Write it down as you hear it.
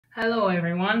Hello,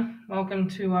 everyone. Welcome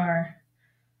to our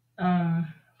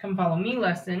Come Follow Me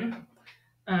lesson.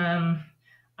 Um,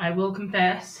 I will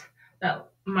confess that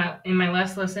in my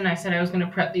last lesson, I said I was going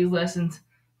to prep these lessons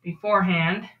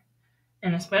beforehand,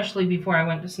 and especially before I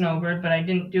went to Snowbird, but I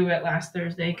didn't do it last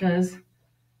Thursday because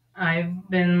I've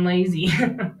been lazy.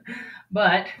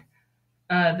 But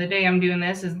the day I'm doing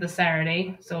this is the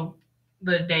Saturday, so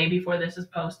the day before this is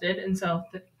posted, and so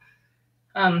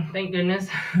thank goodness.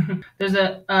 There's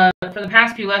a For the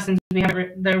past few lessons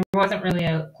there wasn't really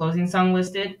a closing song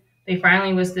listed. They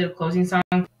finally listed a closing song.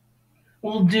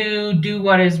 We'll do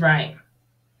what is right.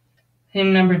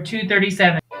 Hymn number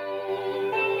 237.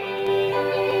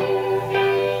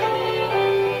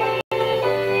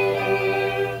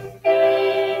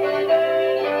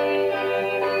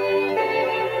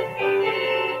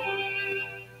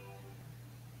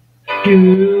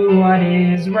 Do what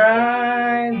is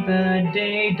right, the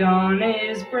day dawn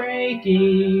is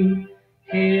breaking,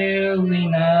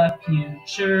 hailing a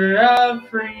future of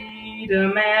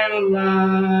freedom and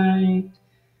light.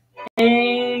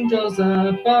 Angels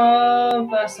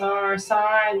above us are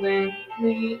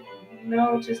silently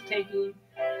notice taking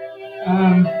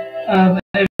of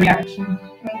every action,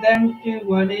 and then do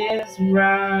what is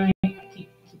right.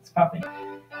 Keeps popping.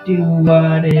 Do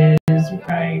what is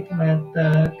right, let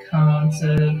the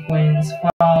consequence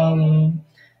follow.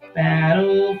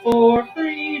 Battle for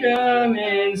freedom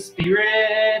in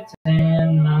spirit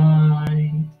and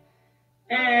mind.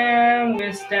 And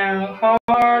with stout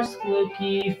hearts look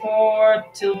ye forth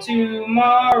till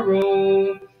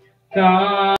tomorrow.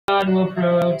 God will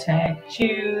protect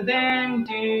you, then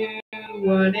do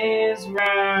what is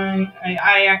right.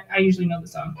 I usually know the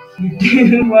song.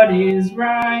 Do what is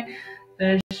right.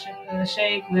 The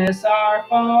shakeless are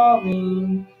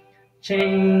falling.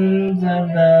 Chains of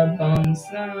the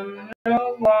bondservant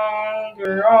no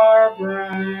longer are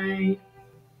bright.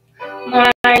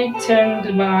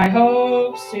 Lightened by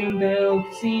hope, soon they'll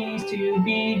cease to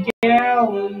be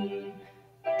galling.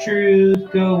 Truth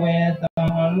goeth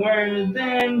onward,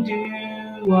 then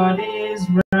do what is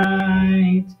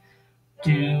right.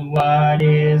 Do what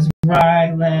is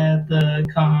right, let the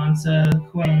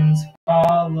consequence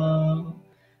follow.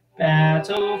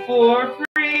 Battle for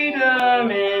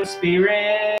freedom in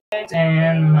spirit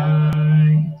and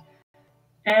mind.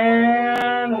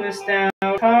 And with stout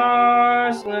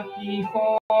hearts look ye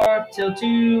forth till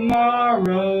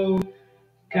tomorrow.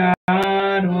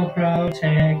 God will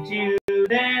protect you,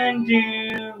 then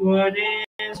do what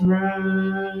is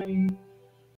right.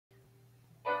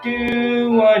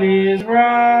 Do what is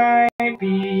right,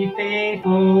 be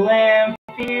faithful and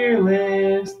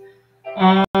fearless.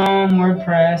 Onward,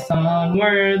 press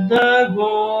onward, the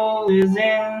goal is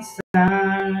in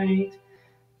sight.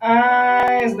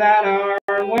 Eyes that are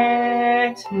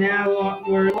wet, now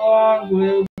or long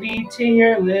will be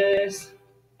tearless.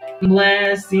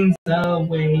 Blessings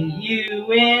await you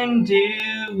in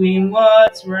doing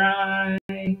what's right.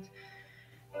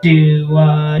 Do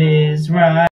what is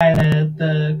right, let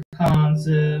the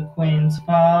consequence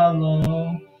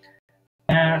follow.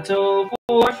 Battle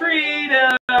for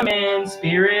freedom in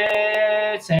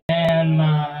spirit and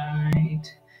might.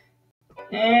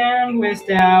 And with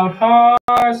stout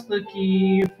hearts look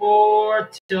ye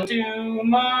forth till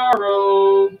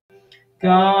tomorrow.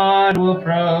 God will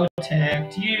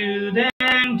protect you,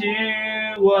 then do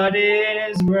what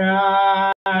is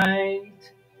right.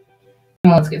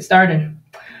 Well, let's get started.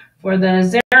 For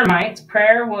the Zaremites,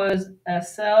 prayer was a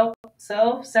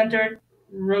self-centered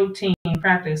routine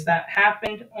practice that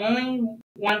happened only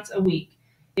once a week.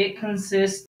 It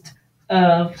consists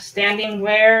of standing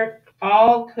where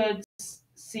all could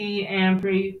see and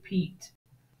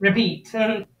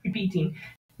repeating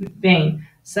vain,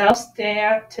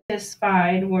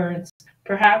 self-satisfied words.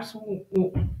 Perhaps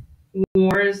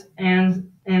wars and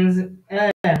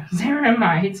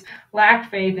Zaremites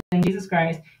lacked faith in Jesus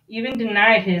Christ, even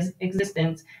denied his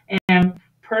existence, and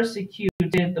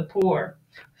persecuted the poor.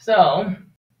 So,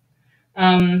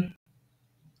 kind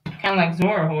of like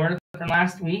Zorahor from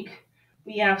last week,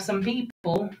 we have some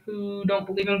people who don't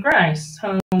believe in Christ.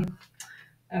 So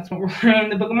that's what we're reading in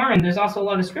the Book of Mormon. There's also a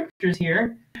lot of scriptures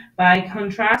here. By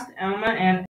contrast, Alma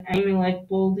and Amulek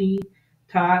boldly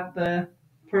taught the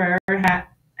prayer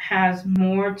has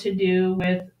more to do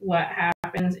with what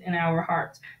happens in our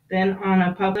hearts than on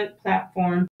a public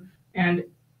platform, and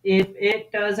if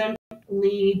it doesn't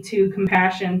lead to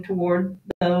compassion toward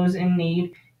those in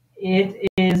need, it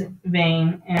is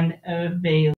vain and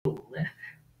availeth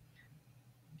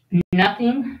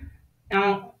nothing.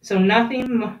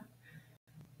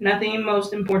 Nothing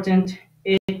most important.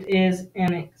 It is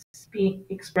an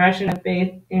expression of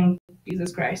faith in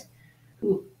Jesus Christ,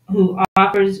 who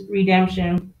offers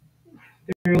redemption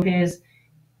through his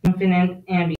infinite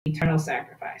and eternal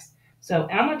sacrifice. So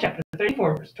Alma chapter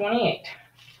 34, verse 28.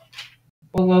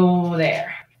 We'll go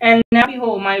there. And now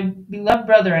behold, my beloved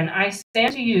brethren, I say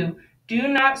unto you, do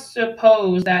not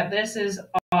suppose that this is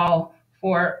all.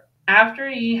 For after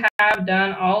ye have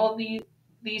done all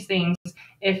these things,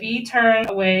 if ye turn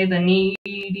away the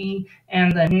needy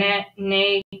and the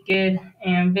naked,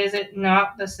 and visit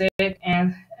not the sick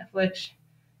and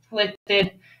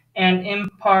afflicted, and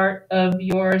impart of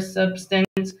your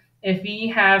substance, if ye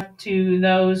have to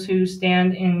those who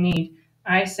stand in need,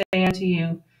 I say unto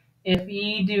you, if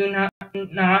ye do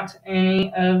not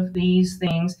any of these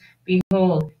things,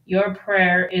 behold, your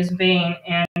prayer is vain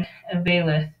and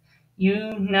availeth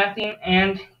you nothing,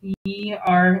 and ye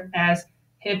are as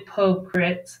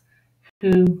hypocrites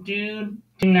who do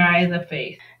deny the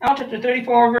faith. Now, chapter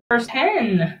 34, verse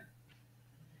 10.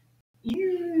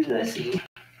 Let's see.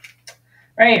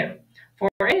 Right here. For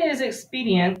it is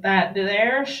expedient that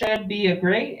there should be a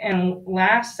great and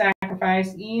last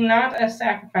sacrifice, not a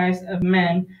sacrifice of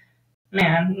man,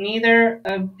 neither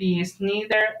of beasts,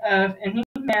 neither of any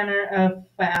manner of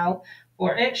fowl,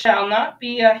 for it shall not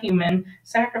be a human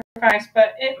sacrifice,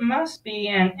 but it must be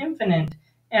an infinite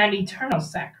and eternal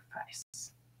sacrifice.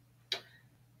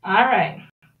 All right.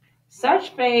 Such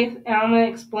faith, Alma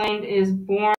explained, is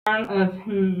born of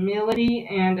humility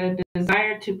and a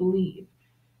desire to believe.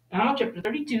 Alma chapter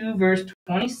 32, verse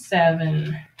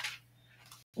 27.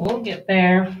 We'll get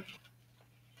there.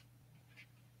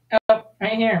 Oh,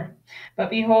 right here. But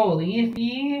behold, if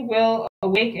ye will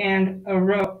awake and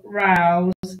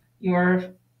arouse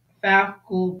your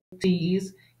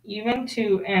faculties, even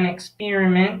to an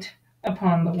experiment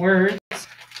upon the words,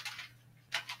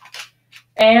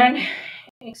 and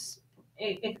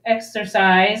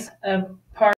exercise a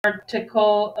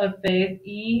particle of faith,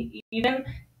 even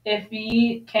if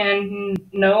ye can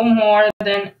no more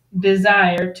than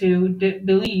desire to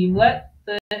believe, let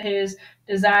his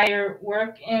desire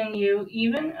work in you,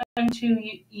 even unto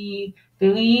ye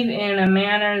believe in a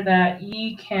manner that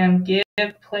ye can give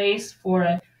place for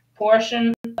a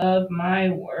portion of my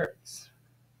words.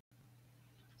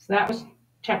 So that was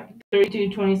chapter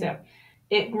 32, 27.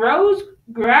 It grows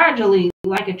gradually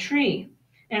like a tree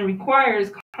and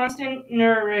requires constant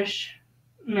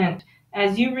nourishment.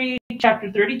 As you read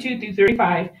chapter 32 through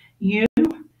 35,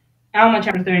 Alma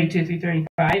chapter 32 through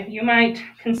 35, you might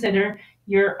consider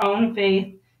your own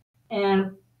faith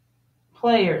and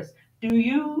players. Do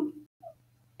you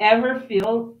ever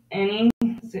feel any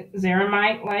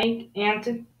Zaremite-like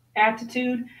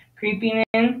attitude creeping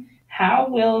in? How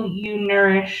will you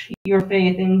nourish your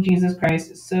faith in Jesus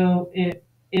Christ so it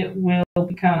will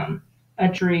become a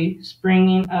tree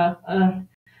springing up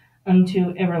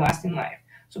unto everlasting life?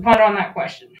 So ponder on that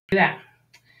question. Do that.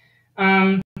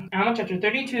 Alma chapter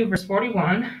 32, verse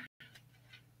 41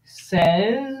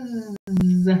 says,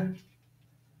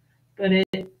 but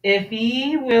if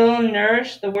ye will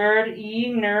nourish the word,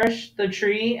 ye nourish the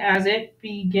tree as it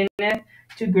beginneth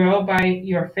to grow by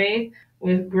your faith,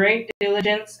 with great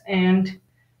diligence and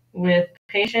with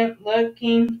patient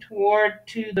looking toward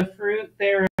to the fruit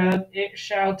thereof, it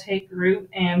shall take root,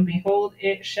 and behold,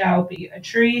 it shall be a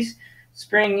tree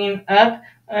springing up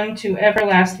unto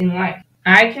everlasting life.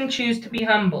 I can choose to be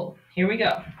humble. Here we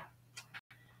go.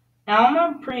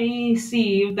 Alma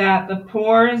perceived that the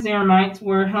poor Zaremites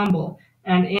were humble,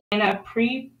 and in a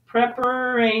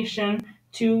preparation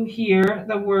to hear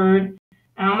the word,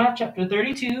 Alma chapter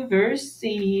 32, verse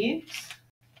 6.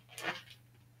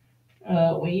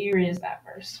 Where is that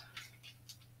verse?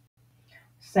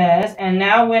 Says, and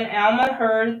now when Alma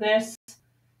heard this,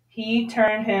 he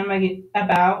turned him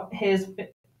about his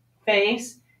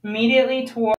face immediately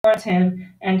towards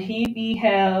him, and he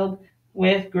beheld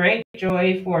with great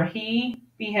joy, for he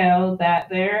beheld that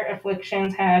their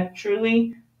afflictions had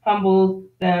truly humbled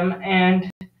them,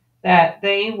 and that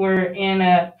they were in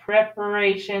a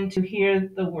preparation to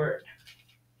hear the word.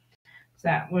 So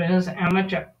that was Alma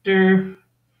chapter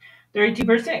 32,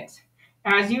 verse 6.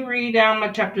 As you read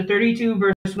Alma chapter 32,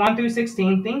 verse 1 through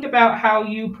 16, think about how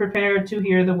you prepare to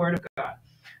hear the word of God.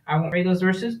 I won't read those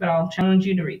verses, but I'll challenge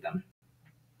you to read them.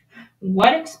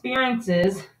 What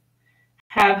experiences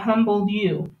have humbled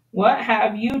you? What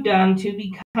have you done to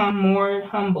become more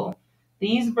humble?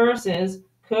 These verses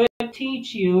could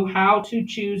teach you how to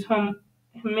choose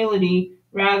humility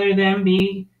rather than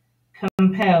be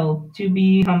compelled to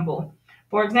be humble.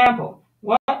 For example,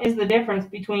 what is the difference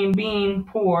between being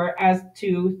poor as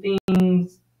to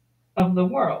things of the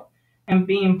world and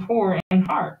being poor in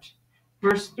heart?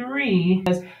 Verse 3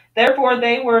 says, therefore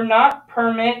they were not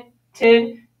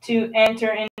permitted to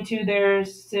enter into their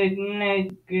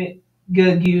synagogues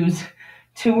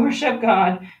to worship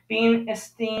God, being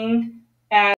esteemed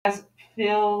as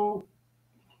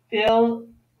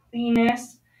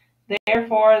filthiness.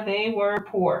 Therefore they were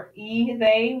poor.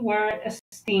 They were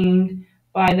esteemed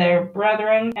by their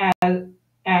brethren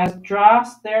as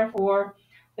dross. Therefore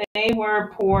they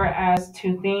were poor as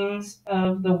to things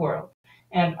of the world.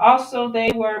 And also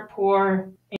they were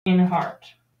poor in heart.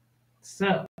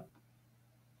 So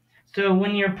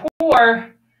when you're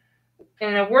poor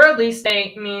in a worldly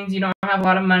state means you don't have a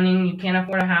lot of money, you can't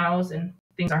afford a house, and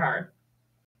things are hard.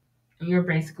 You're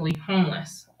basically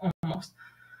homeless, almost.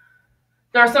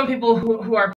 There are some people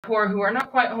who are poor who are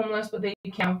not quite homeless, but they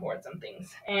can afford some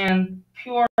things. And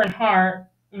pure in heart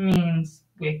means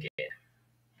wicked.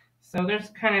 So there's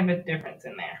kind of a difference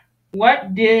in there.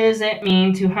 What does it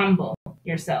mean to humble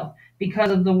yourself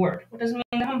because of the word? What does it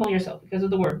mean to humble yourself because of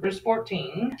the word? Verse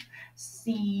 14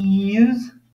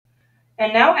 says,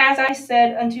 and now as I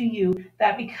said unto you,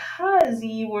 that because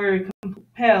ye were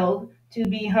compelled to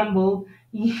be humbled,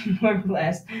 ye were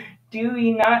blessed. Do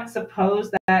ye not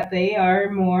suppose that they are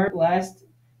more blessed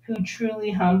who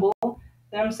truly humble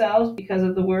themselves because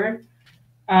of the word?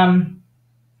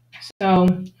 So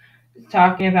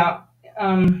talking about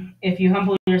if you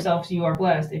humble yourselves, you are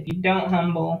blessed. If you don't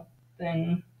humble,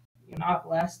 then you're not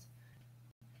blessed.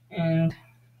 And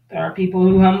there are people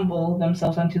who humble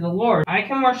themselves unto the Lord. I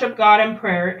can worship God in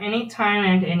prayer anytime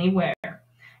and anywhere.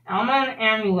 Alma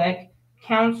and Amulek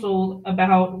counseled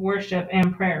about worship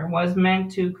and prayer was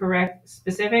meant to correct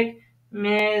specific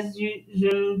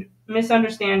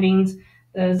misunderstandings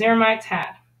the Zaremites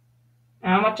had.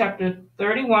 Alma chapter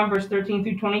 31, verse 13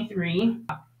 through 23.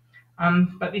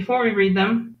 But before we read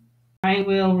them, I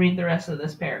will read the rest of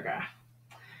this paragraph.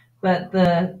 But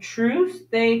the truth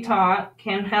they taught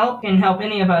can help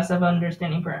any of us of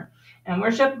understanding prayer and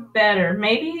worship better.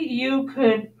 Maybe you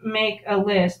could make a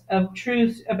list of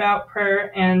truths about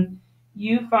prayer and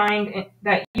you find in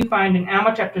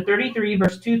Alma chapter 33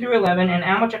 verse 2 through 11 and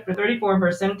Alma chapter 34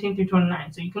 verse 17 through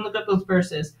 29. So you can look up those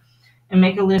verses and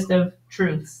make a list of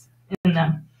truths in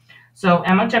them. So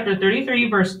Alma chapter 33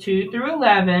 verse 2 through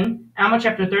 11, Alma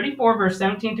chapter 34 verse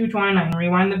 17 through 29.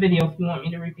 Rewind the video if you want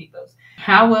me to repeat those.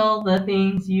 How will the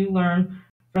things you learn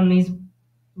from these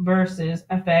verses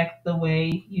affect the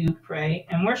way you pray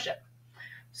and worship?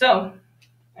 So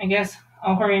I guess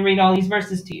I'll hurry and read all these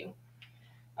verses to you.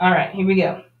 All right, here we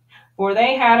go. For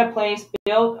they had a place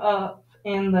built up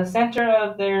in the center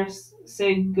of their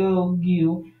synagogue,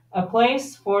 a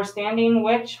place for standing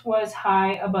which was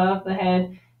high above the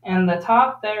head, and the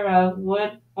top thereof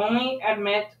would only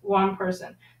admit one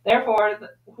person. Therefore,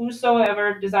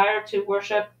 whosoever desired to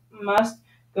worship must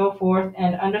go forth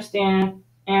and understand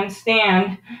and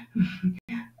stand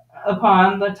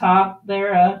upon the top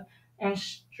thereof, and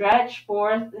stretch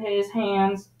forth his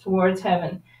hands towards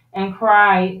heaven, and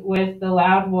cry with the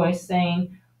loud voice,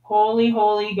 saying, Holy,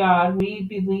 holy God, we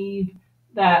believe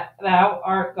that thou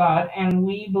art God, and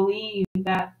we believe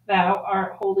that thou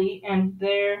art holy, and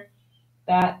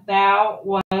that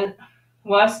thou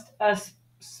wast a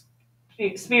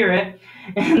spirit,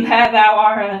 and that thou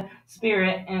art a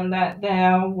spirit, and that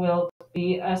thou wilt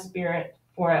be a spirit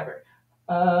forever.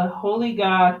 Holy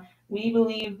God, we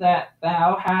believe that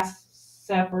thou hast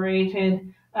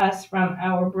separated us from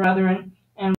our brethren,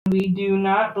 and we do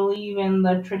not believe in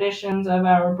the traditions of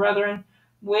our brethren,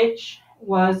 which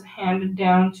was handed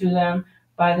down to them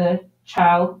by the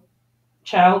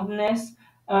childness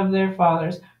of their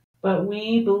fathers. But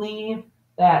we believe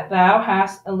that thou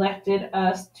hast elected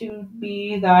us to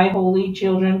be thy holy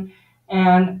children,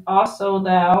 and also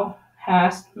thou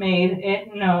hast made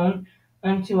it known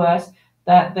unto us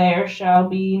that there shall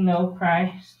be no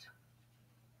Christ,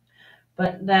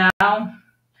 but thou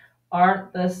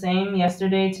art the same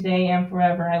yesterday, today, and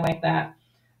forever. I like that.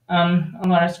 A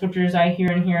lot of scriptures I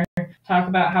hear in here talk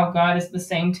about how God is the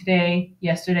same today,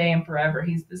 yesterday, and forever.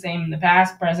 He's the same in the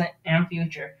past, present, and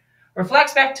future.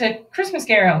 Reflects back to Christmas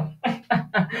Carol.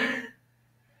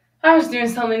 I was doing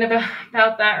something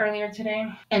about that earlier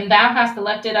today. And thou hast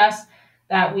elected us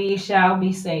that we shall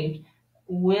be saved,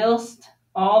 whilst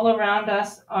all around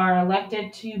us are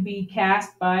elected to be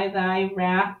cast by thy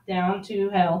wrath down to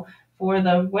hell. For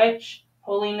the which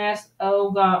holiness,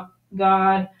 O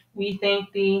God, we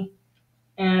thank thee,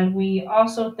 and we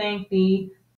also thank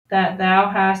thee that thou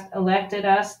hast elected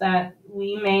us, that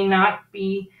we may not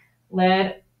be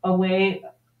led away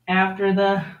after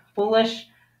the foolish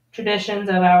traditions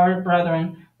of our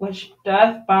brethren, which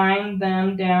doth bind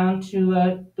them down to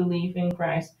a belief in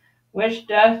Christ, which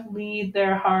doth lead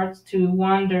their hearts to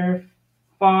wander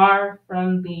far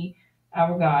from thee,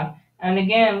 our God, And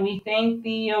again, we thank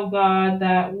thee, O God,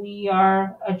 that we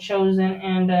are a chosen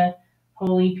and a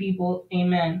holy people.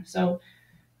 Amen. So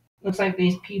looks like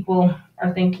these people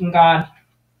are thanking God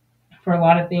for a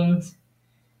lot of things.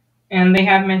 And they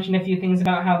have mentioned a few things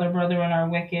about how their brethren are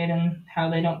wicked and how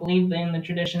they don't believe in the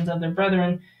traditions of their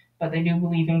brethren, but they do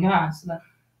believe in God. So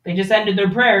they just ended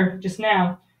their prayer just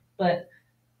now. But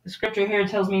the scripture here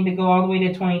tells me to go all the way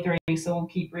to 23, so we'll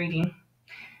keep reading.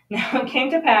 Now it came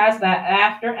to pass that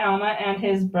after Alma and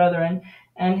his brethren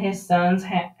and his sons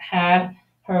had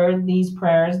heard these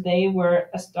prayers, they were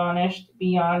astonished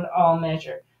beyond all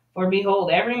measure. For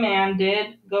behold, every man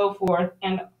did go forth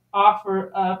and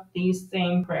offer up these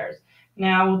same prayers.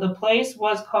 Now the place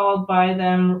was called by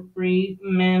them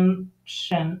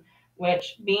Rememsion,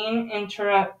 which being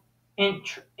interpreted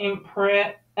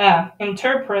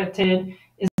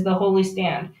is the holy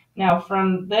stand. Now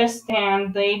from this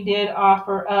stand they did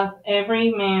offer up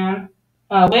every man,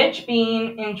 which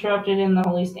being interrupted in the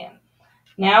holy stand.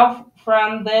 Now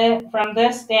from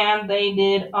this stand they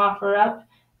did offer up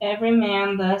every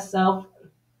man the self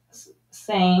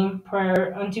same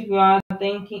prayer unto God,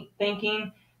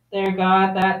 thanking their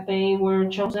God that they were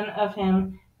chosen of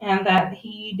him, and that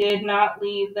he did not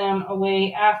lead them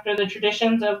away after the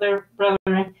traditions of their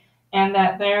brethren, and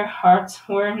that their hearts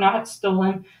were not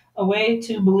stolen away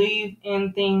to believe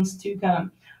in things to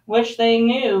come, which they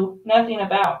knew nothing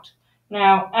about.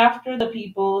 Now, after the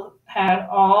people had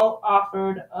all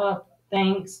offered up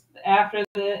thanks after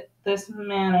this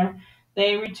manner,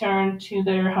 they returned to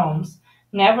their homes,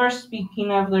 never speaking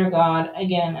of their God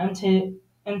again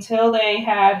until they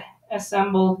had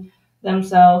assembled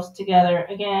themselves together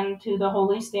again to the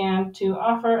holy stand to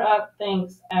offer up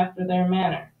thanks after their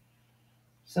manner.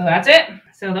 So that's it.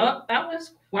 So that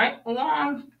was quite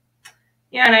long.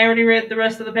 Yeah, and I already read the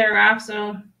rest of the paragraph.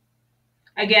 So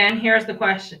again, here's the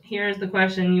question. Here's the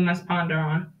question you must ponder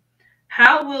on.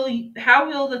 How will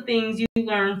the things you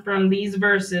learn from these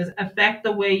verses affect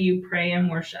the way you pray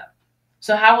and worship?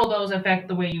 So how will those affect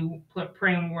the way you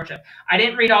pray and worship? I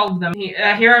didn't read all of them.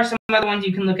 Here are some other ones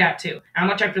you can look at too.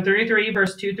 Alma chapter 33,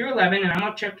 verse 2 through 11, and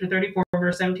Alma chapter 34,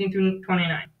 verse 17 through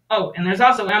 29. Oh, and there's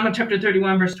also Alma chapter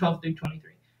 31, verse 12 through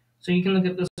 23. So you can look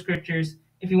at those scriptures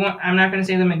if you want. I'm not going to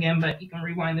say them again, but you can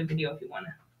rewind the video if you want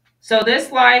to. So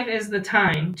this life is the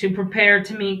time to prepare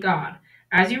to meet God.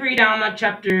 As you read Alma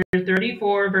chapter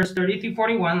 34, verse 30 through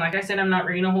 41, like I said, I'm not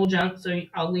reading a whole chunk, so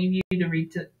I'll leave you to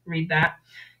read that.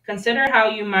 Consider how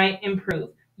you might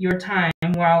improve your time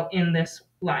while in this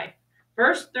life.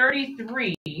 Verse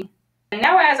 33, and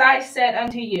now as I said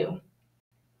unto you,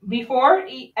 before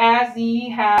as ye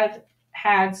have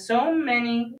had so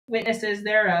many witnesses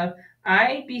thereof,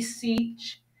 I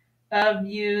beseech of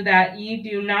you that ye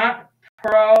do not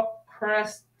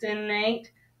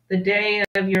procrastinate the day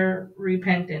of your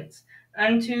repentance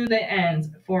unto the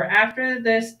end. For after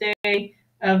this day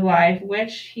of life,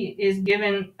 which he is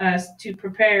given us to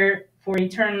prepare for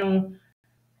eternity,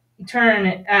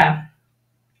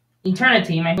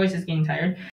 my voice is getting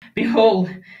tired. Behold,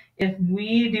 if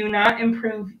we do not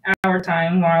improve our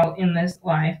time while in this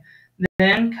life,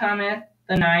 then cometh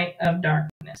the night of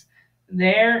darkness.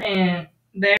 Therein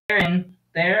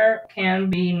there can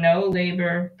be no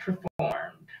labor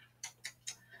performed.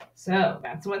 So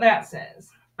that's what that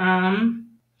says.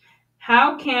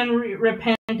 How can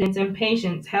repentance and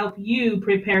patience help you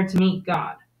prepare to meet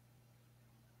God?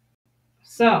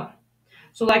 So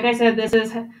like I said,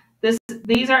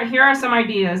 here are some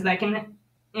ideas that can,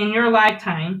 in your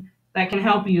lifetime, that can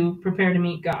help you prepare to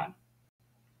meet God.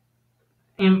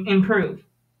 Improve,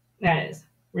 that is.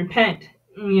 Repent,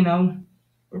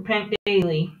 repent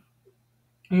daily,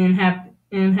 and have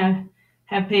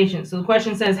patience. So the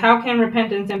question says, how can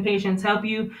repentance and patience help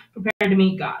you prepare to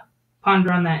meet God?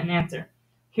 Ponder on that and answer.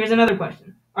 Here's another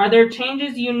question. Are there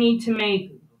changes you need to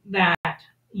make that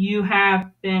you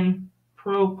have been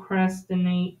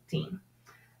procrastinating?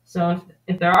 So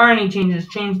if there are any changes,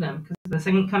 change them, because the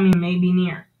second coming may be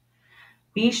near.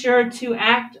 Be sure to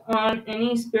act on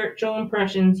any spiritual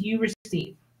impressions you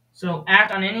receive. So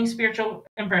act on any spiritual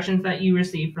impressions that you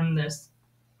receive from this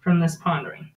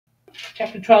pondering.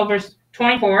 Chapter 12, verse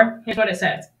 24, here's what it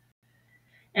says.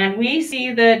 And we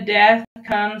see the death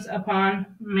comes upon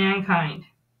mankind.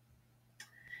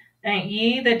 And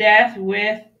ye the death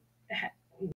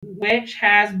which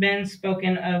has been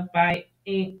spoken of by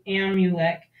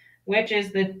Amulek, which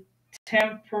is the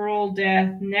temporal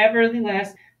death.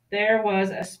 Nevertheless, there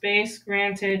was a space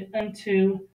granted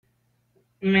unto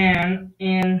man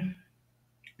in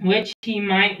which he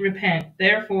might repent.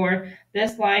 Therefore,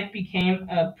 this life became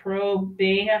a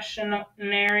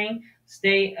probationary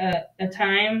state, a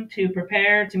time to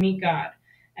prepare to meet God.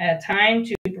 a time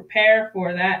to prepare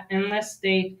for that endless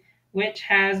state which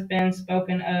has been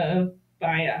spoken of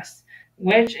by us,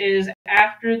 which is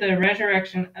after the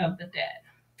resurrection of the dead.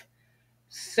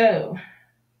 So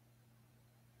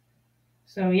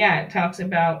yeah, it talks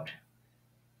about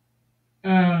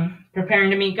preparing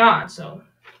to meet God. So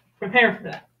prepare for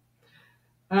that.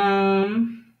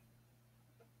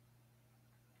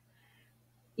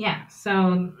 Yeah,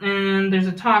 so, and there's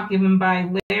a talk given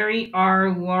by Larry R.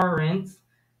 Lawrence,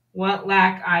 What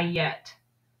Lack I Yet?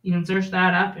 You can search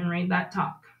that up and read that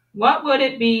talk. What would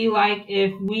it be like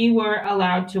if we were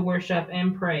allowed to worship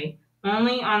and pray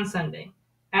only on Sunday?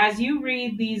 As you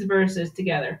read these verses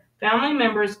together, family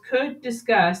members could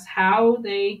discuss how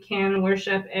they can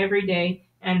worship every day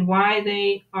and why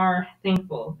they are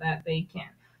thankful that they can.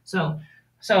 So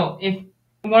if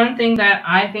one thing that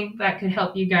I think that could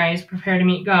help you guys prepare to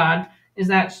meet God is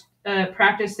that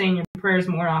practice saying your prayers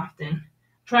more often.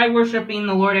 Try worshiping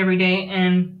the Lord every day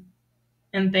and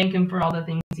thank Him for all the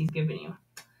things He's given you.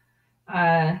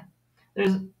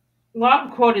 There's a lot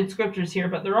of quoted scriptures here,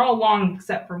 but they're all long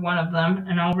except for one of them,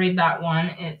 and I'll read that one.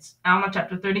 It's Alma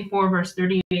chapter 34, verse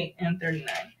 38 and 39.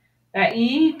 That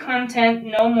ye contend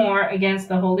no more against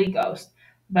the Holy Ghost,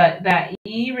 but that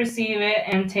ye receive it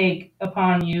and take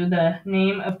upon you the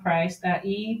name of Christ, that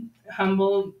ye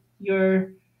humble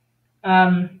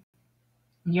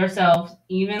yourselves,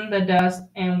 even the dust,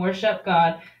 and worship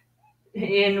God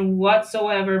in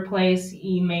whatsoever place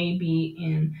ye may be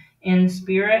in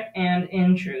spirit and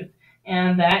in truth,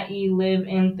 and that ye live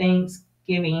in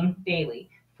thanksgiving daily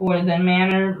for the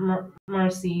manner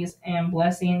mercies and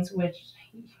blessings which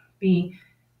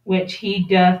he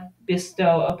doth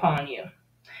bestow upon you.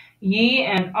 Ye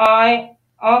and I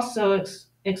also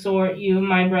exhort you,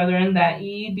 my brethren, that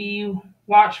ye be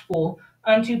watchful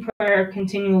unto prayer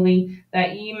continually,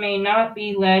 that ye may not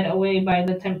be led away by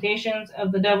the temptations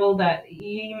of the devil, that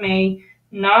ye may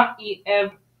not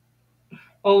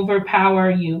overpower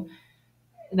you,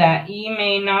 that ye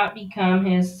may not become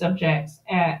his subjects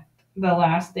at the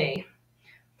last day.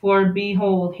 For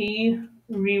behold, he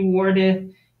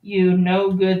rewardeth you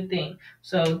no good thing.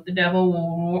 So the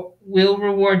devil will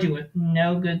reward you with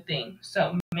no good thing.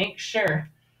 So make sure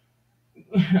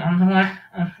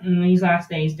in these last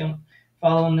days, don't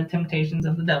follow in the temptations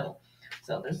of the devil.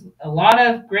 So there's a lot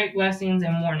of great blessings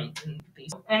and warnings in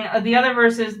these. And the other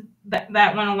verses that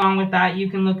went along with that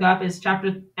you can look up is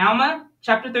Alma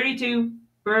chapter 32,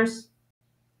 verse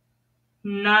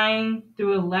 9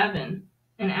 through 11,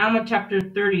 and Alma chapter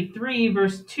 33,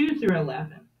 verse 2 through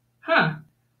 11.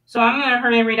 So I'm going to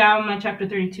hurry and read Alma chapter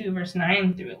 32, verse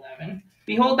 9 through 11.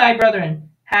 Behold, thy brethren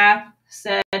hath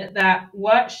said that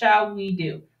what shall we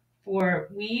do? For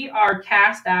we are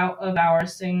cast out of our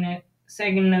synagogues,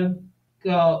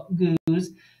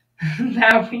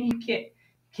 that we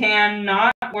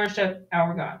cannot worship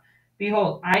our God.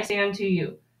 Behold, I say unto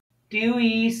you, do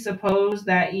ye suppose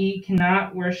that ye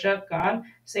cannot worship God,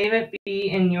 save it be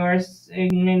in your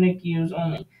synagogues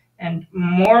only? And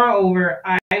moreover,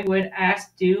 I would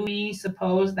ask, do ye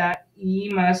suppose that ye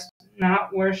must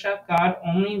not worship God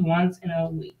only once in a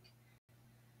week?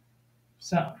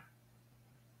 So,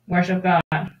 worship God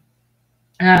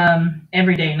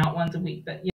every day, not once a week,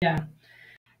 but yeah.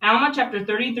 Alma chapter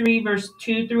 33, verse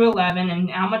 2 through 11,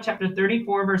 and Alma chapter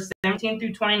 34, verse 17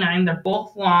 through 29. They're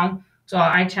both long, so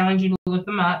I challenge you to look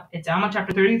them up. It's Alma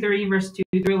chapter 33, verse 2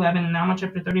 through 11, and Alma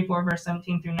chapter 34, verse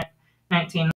 17 through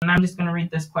 19. And I'm just going to read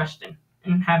this question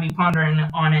and have you ponder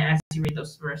on it as you read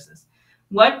those verses.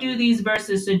 What do these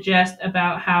verses suggest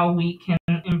about how we can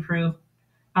improve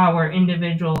our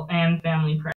individual and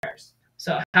family prayers?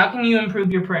 So, how can you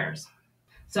improve your prayers?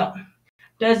 So,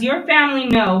 does your family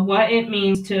know what it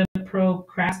means to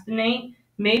procrastinate?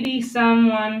 Maybe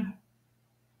someone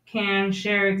can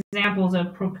share examples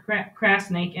of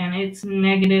procrastinate and its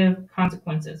negative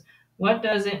consequences. What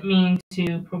does it mean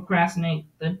to procrastinate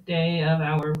the day of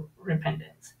our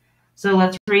repentance? So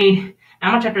let's read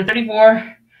Alma chapter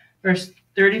 34, verse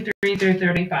 33 through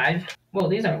 35. Whoa,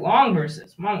 these are long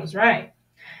verses. Mom was right.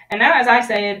 And now as I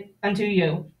say it unto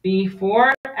you,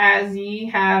 before as ye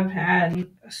have had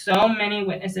so many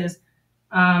witnesses,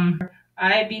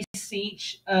 I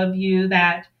beseech of you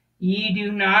that ye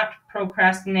do not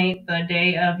procrastinate the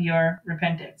day of your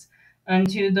repentance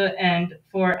unto the end.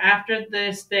 For after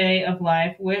this day of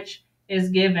life, which is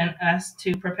given us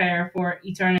to prepare for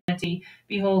eternity,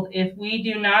 behold, if we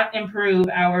do not improve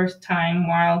our time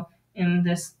while in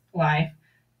this life,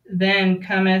 then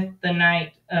cometh the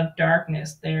night of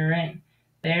darkness therein.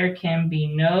 There can be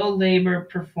no labor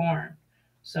performed.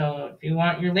 So if you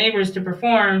want your labors to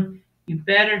perform, You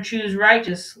better choose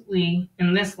righteously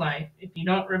in this life. If you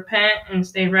don't repent and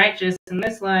stay righteous in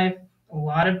this life, a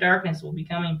lot of darkness will be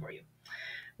coming for you.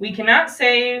 We cannot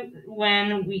say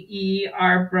when we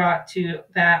are brought to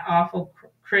that awful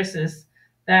crisis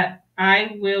that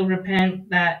I will repent,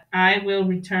 that I will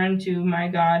return to my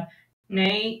God.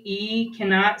 Nay, ye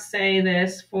cannot say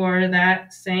this, for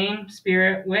that same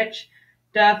Spirit which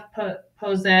doth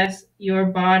possess your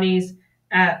bodies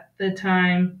at the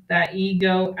time that ye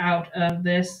go out of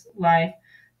this life,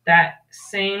 that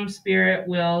same Spirit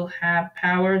will have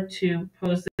power to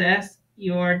possess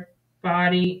your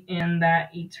body in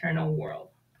that eternal world.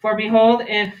 For behold,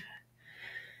 if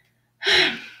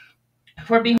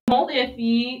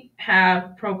ye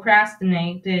have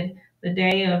procrastinated the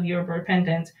day of your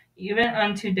repentance, even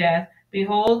unto death,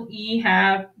 behold, ye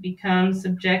have become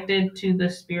subjected to the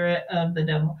spirit of the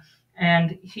devil,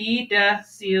 and he doth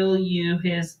seal you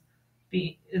his.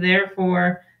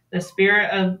 Therefore, the Spirit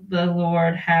of the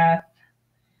Lord hath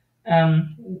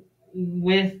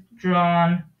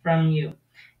withdrawn from you,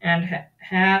 and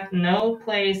hath no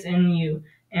place in you,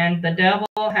 and the devil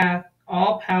hath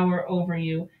all power over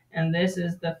you, and this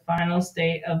is the final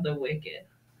state of the wicked.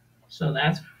 So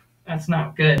that's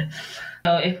not good.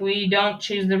 So if we don't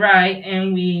choose the right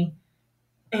and we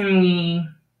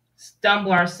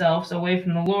stumble ourselves away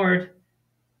from the Lord,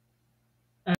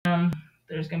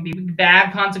 there's going to be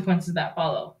bad consequences that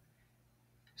follow.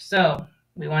 So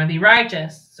we want to be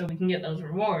righteous so we can get those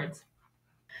rewards.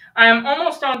 I'm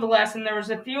almost done with the lesson. There was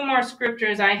a few more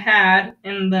scriptures I had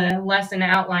in the lesson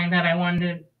outline that I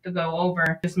wanted to go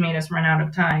over. Just made us run out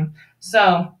of time.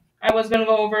 So I was going to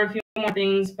go over a few more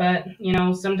things, but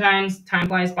sometimes time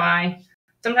flies by.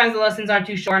 Sometimes the lessons are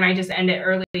too short and I just end it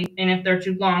early. And if they're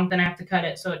too long, then I have to cut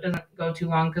it so it doesn't go too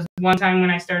long. Because one time when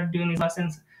I started doing these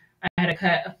lessons, I had to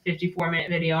cut a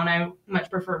 54-minute video, and I much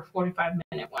prefer a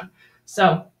 45-minute one.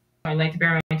 So I'd like to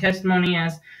bear my testimony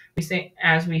as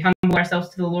we humble ourselves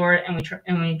to the Lord, and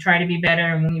we try to be better,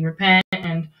 and we repent,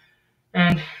 and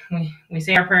we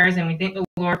say our prayers, and we thank the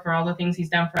Lord for all the things He's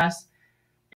done for us,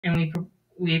 and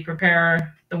we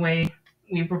prepare the way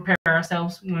we prepare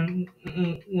ourselves when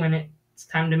it's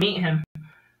time to meet Him.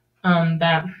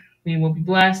 That we will be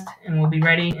blessed and we'll be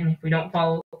ready, and if we don't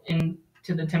fall into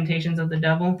the temptations of the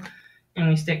devil, and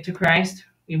we stick to Christ,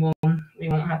 we won't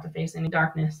have to face any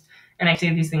darkness. And I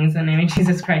say these things in the name of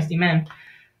Jesus Christ. Amen.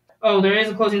 Oh, there is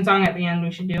a closing song at the end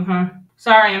we should do, huh?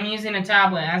 Sorry, I'm using a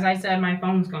tablet. As I said, my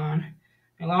phone's gone.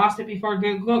 I lost it before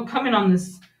coming on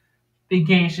this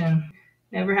vacation.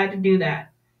 Never had to do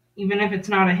that. Even if it's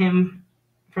not a hymn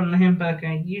from the hymn book,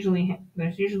 there's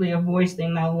usually a voice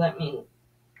thing that'll let me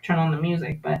turn on the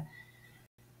music. But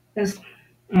this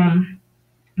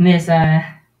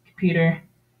computer.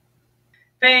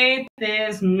 Faith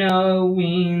is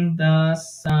knowing the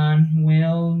sun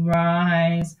will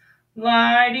rise,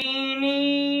 lighting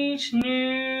each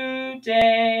new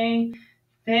day.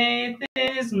 Faith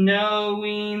is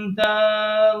knowing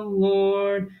the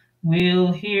Lord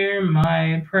will hear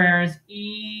my prayers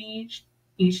each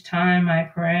time I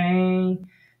pray.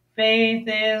 Faith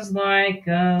is like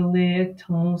a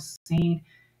little seed.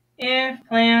 If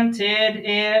planted,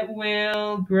 it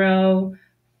will grow.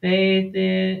 Faith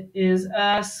is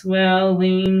a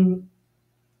swelling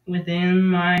within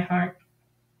my heart.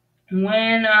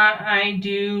 When I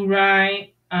do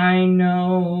right, I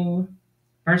know.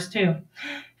 Verse 2.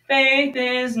 Faith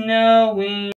is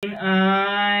knowing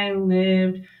I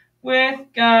lived with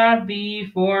God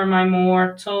before my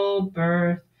mortal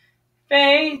birth.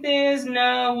 Faith is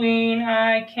knowing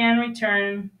I can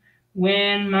return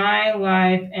when my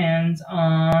life ends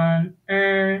on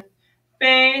earth.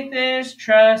 Faith is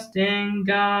trusting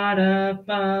God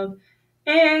above,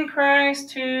 in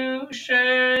Christ who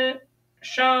showed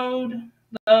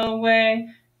the way.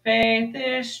 Faith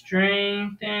is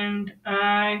strengthened,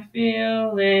 I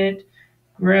feel it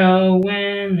grow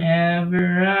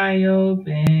whenever I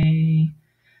obey.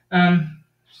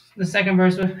 The second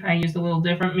verse, I used a little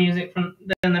different music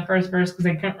than the first verse because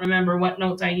I couldn't remember what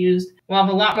notes I used. We'll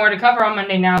have a lot more to cover on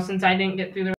Monday now since I didn't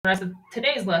get through the rest of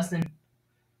today's lesson.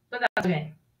 But that's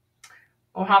okay.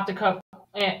 We'll have to cover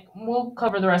it. We'll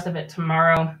cover the rest of it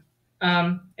tomorrow.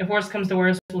 If worse comes to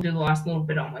worse, we'll do the last little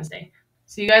bit on Wednesday.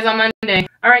 See you guys on Monday.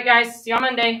 All right, guys. See you on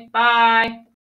Monday. Bye.